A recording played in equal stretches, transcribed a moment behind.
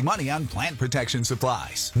money on plant protection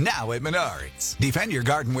supplies. Now at Menards. Defend your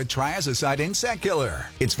garden with Triazicide Insect Killer.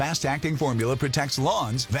 Its fast-acting formula protects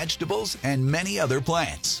lawns, vegetables, and many other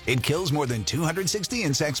plants. It kills more than 260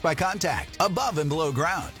 insects by contact, above and below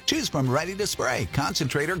ground. Choose from ready to spray,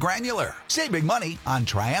 concentrate, or granular. Save big money on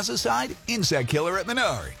Triazicide Insect Killer at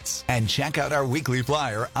Menards. And check out our weekly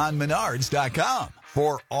flyer on Menards.com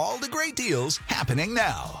for all the great deals happening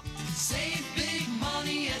now. Save big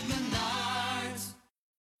money at Menards.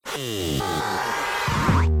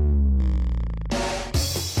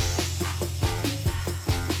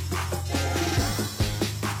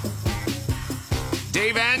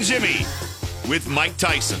 Dave and Jimmy with Mike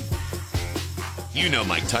Tyson. You know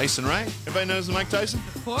Mike Tyson, right? Everybody knows Mike Tyson?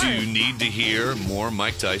 Of course. Do you need to hear more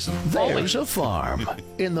Mike Tyson? There's a farm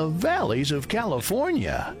in the valleys of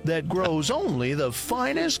California that grows only the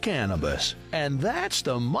finest cannabis. And that's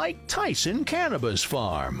the Mike Tyson Cannabis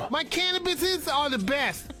Farm. My cannabises are the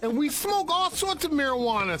best, and we smoke all sorts of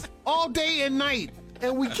marijuanas all day and night.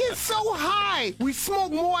 And we get so high, we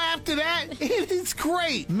smoke more after that. It is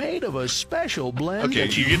great. Made of a special blend. Okay,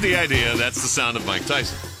 that you get the idea. That's the sound of Mike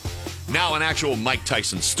Tyson. Now an actual Mike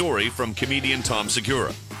Tyson story from comedian Tom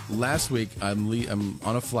Segura. Last week, I'm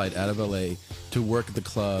on a flight out of L.A. to work at the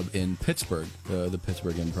club in Pittsburgh, the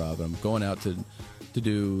Pittsburgh Improv. I'm going out to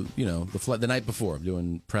do, the night before. I'm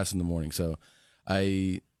doing press in the morning. So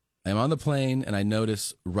I'm on the plane, and I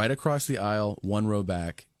notice right across the aisle, one row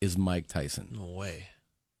back, is Mike Tyson. No way.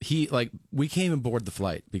 We came aboard the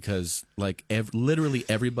flight because, literally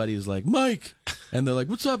everybody is like, Mike! And they're like,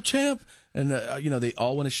 what's up, champ? And, they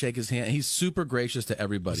all want to shake his hand. He's super gracious to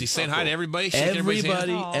everybody. Is he saying hi to everybody? Shaking everybody's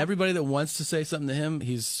hand? Everybody that wants to say something to him,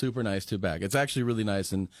 he's super nice to back. It's actually really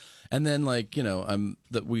nice. And then,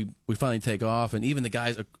 we finally take off, and even the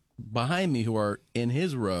guys behind me who are in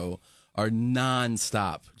his row are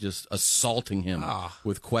nonstop just assaulting him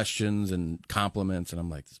with questions and compliments. And I'm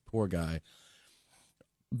like, this poor guy.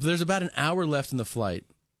 There's about an hour left in the flight,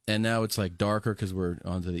 and now it's darker because we're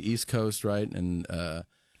onto the East Coast, right? And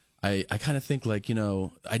I kind of think I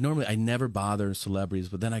never bother celebrities,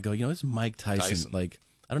 but then I go, it's Mike Tyson. I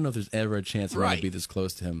don't know if there's ever a chance I'm going to be this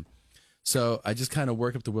close to him. So I just kind of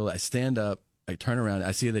work up the will. I stand up, I turn around,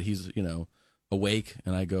 I see that he's, awake,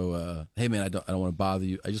 and I go, hey man, I don't want to bother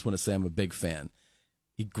you. I just want to say I'm a big fan.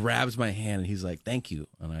 He grabs my hand and he's like, thank you.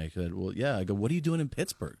 And I said, well, yeah. I go, what are you doing in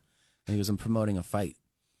Pittsburgh? And he goes, I'm promoting a fight.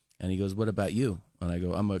 And he goes, what about you? And I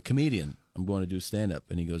go, I'm a comedian. I'm going to do stand-up.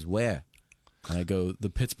 And he goes, where? And I go,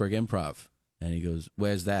 the Pittsburgh Improv. And he goes,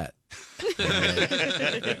 where's that?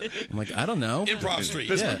 I'm like, I don't know. Improv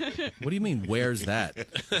Street. Yeah. What do you mean, where's that?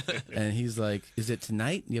 And he's like, is it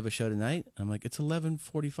tonight? You have a show tonight? I'm like, it's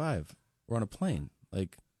 11:45. We're on a plane.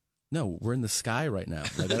 No, we're in the sky right now.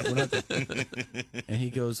 And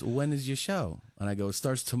he goes, when is your show? And I go, it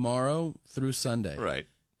starts tomorrow through Sunday. Right.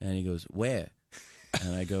 And he goes, where?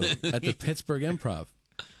 And I go, at the Pittsburgh Improv.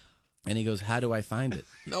 And he goes, how do I find it?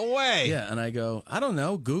 No way. Yeah, and I go, I don't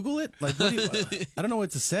know. Google it? I don't know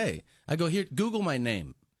what to say. I go, here, Google my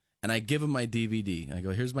name. And I give him my DVD. I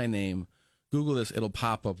go, here's my name. Google this. It'll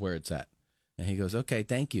pop up where it's at. And he goes, okay,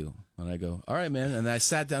 thank you. And I go, all right, man. And I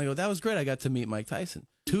sat down and I go, that was great. I got to meet Mike Tyson.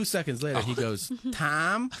 2 seconds later, he goes,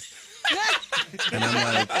 Tom? And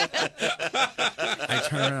I'm like, I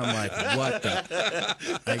turn around, I'm like, what the?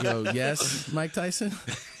 I go, yes, Mike Tyson?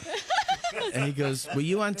 And he goes, were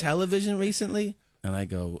you on television recently? And I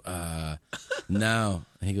go, no.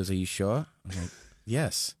 And he goes, are you sure? I'm like,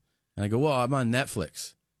 yes. And I go, well, I'm on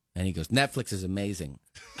Netflix. And he goes, Netflix is amazing.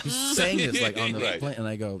 He's saying this on the plane. And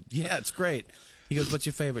I go, yeah, it's great. He goes, what's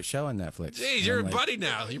your favorite show on Netflix? Jeez, you're a buddy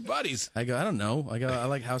now. You're buddies. I go, I don't know. I go, I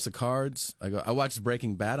like House of Cards. I go, I watched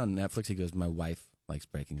Breaking Bad on Netflix. He goes, my wife likes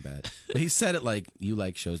Breaking Bad. But he said it like, you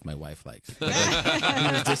like shows my wife likes. He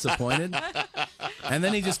was disappointed. And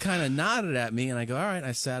then he just kind of nodded at me, and I go, all right.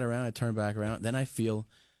 I sat around. I turned back around. Then I feel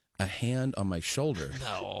a hand on my shoulder.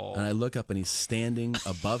 No. And I look up, and he's standing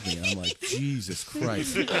above me. And I'm like, Jesus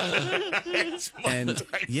Christ. And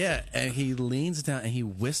yeah, and he leans down, and he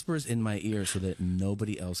whispers in my ear so that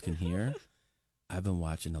nobody else can hear. I've been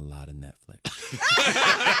watching a lot of Netflix.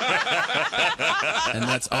 And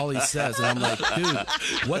that's all he says. And I'm like,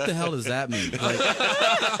 dude, what the hell does that mean?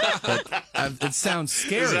 It sounds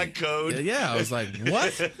scary. Is that code? Yeah, I was like,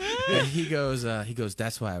 what? And he goes,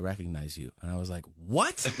 that's why I recognize you. And I was like,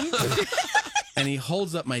 what? And he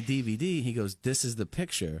holds up my DVD. He goes, this is the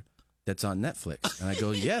picture that's on Netflix. And I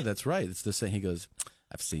go, yeah, that's right. It's the same. He goes,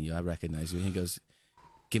 I've seen you. I recognize you. And he goes,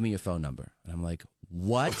 give me your phone number. And I'm like,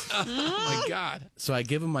 what? Oh, my God. So I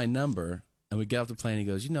give him my number, and we get off the plane. He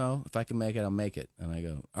goes, if I can make it, I'll make it. And I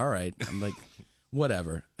go, all right. I'm like,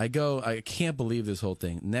 whatever. I can't believe this whole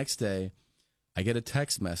thing. Next day, I get a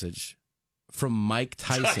text message from Mike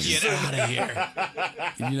Tyson. Get out of here.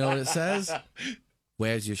 You know what it says?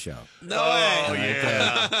 Where's your show? No way. Oh,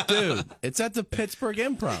 yeah. Dude, it's at the Pittsburgh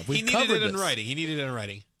Improv. We He needed covered it in this. writing. He needed it in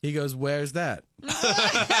writing. He goes, where's that?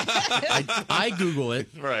 I Google it.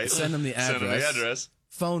 Right. Send him the address. Send him the address.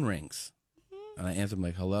 Phone rings. And I answer him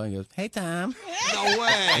like, hello. He goes, hey, Tom. No way.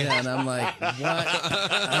 Yeah, and I'm like, what?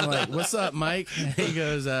 I'm like, what's up, Mike? He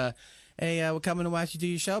goes, hey, we're coming to watch you do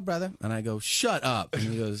your show, brother. And I go, shut up. And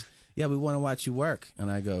he goes, yeah, we want to watch you work. And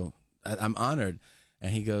I go, I'm honored.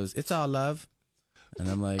 And he goes, it's all love. And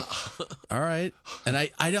I'm like, all right. And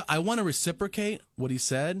I want to reciprocate what he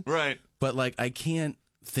said. Right. But, like, I can't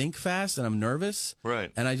think fast, and I'm nervous. Right.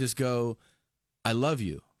 And I just go, I love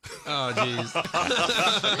you. Oh, jeez.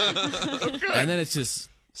 And then it's just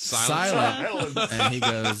silent. And he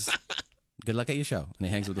goes, good luck at your show. And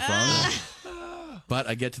he hangs up the phone. But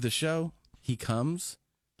I get to the show. He comes.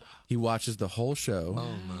 He watches the whole show.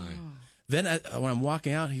 Oh, my. Then when I'm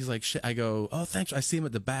walking out, he's like, I go, oh, thanks. I see him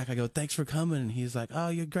at the back. I go, thanks for coming. And he's like, oh,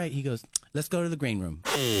 you're great. He goes, let's go to the green room.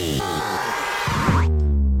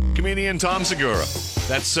 Comedian Tom Segura.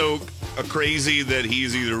 That's so crazy that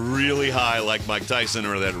he's either really high like Mike Tyson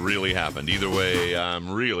or that really happened. Either way, I'm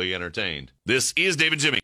really entertained. This is David Jimmy.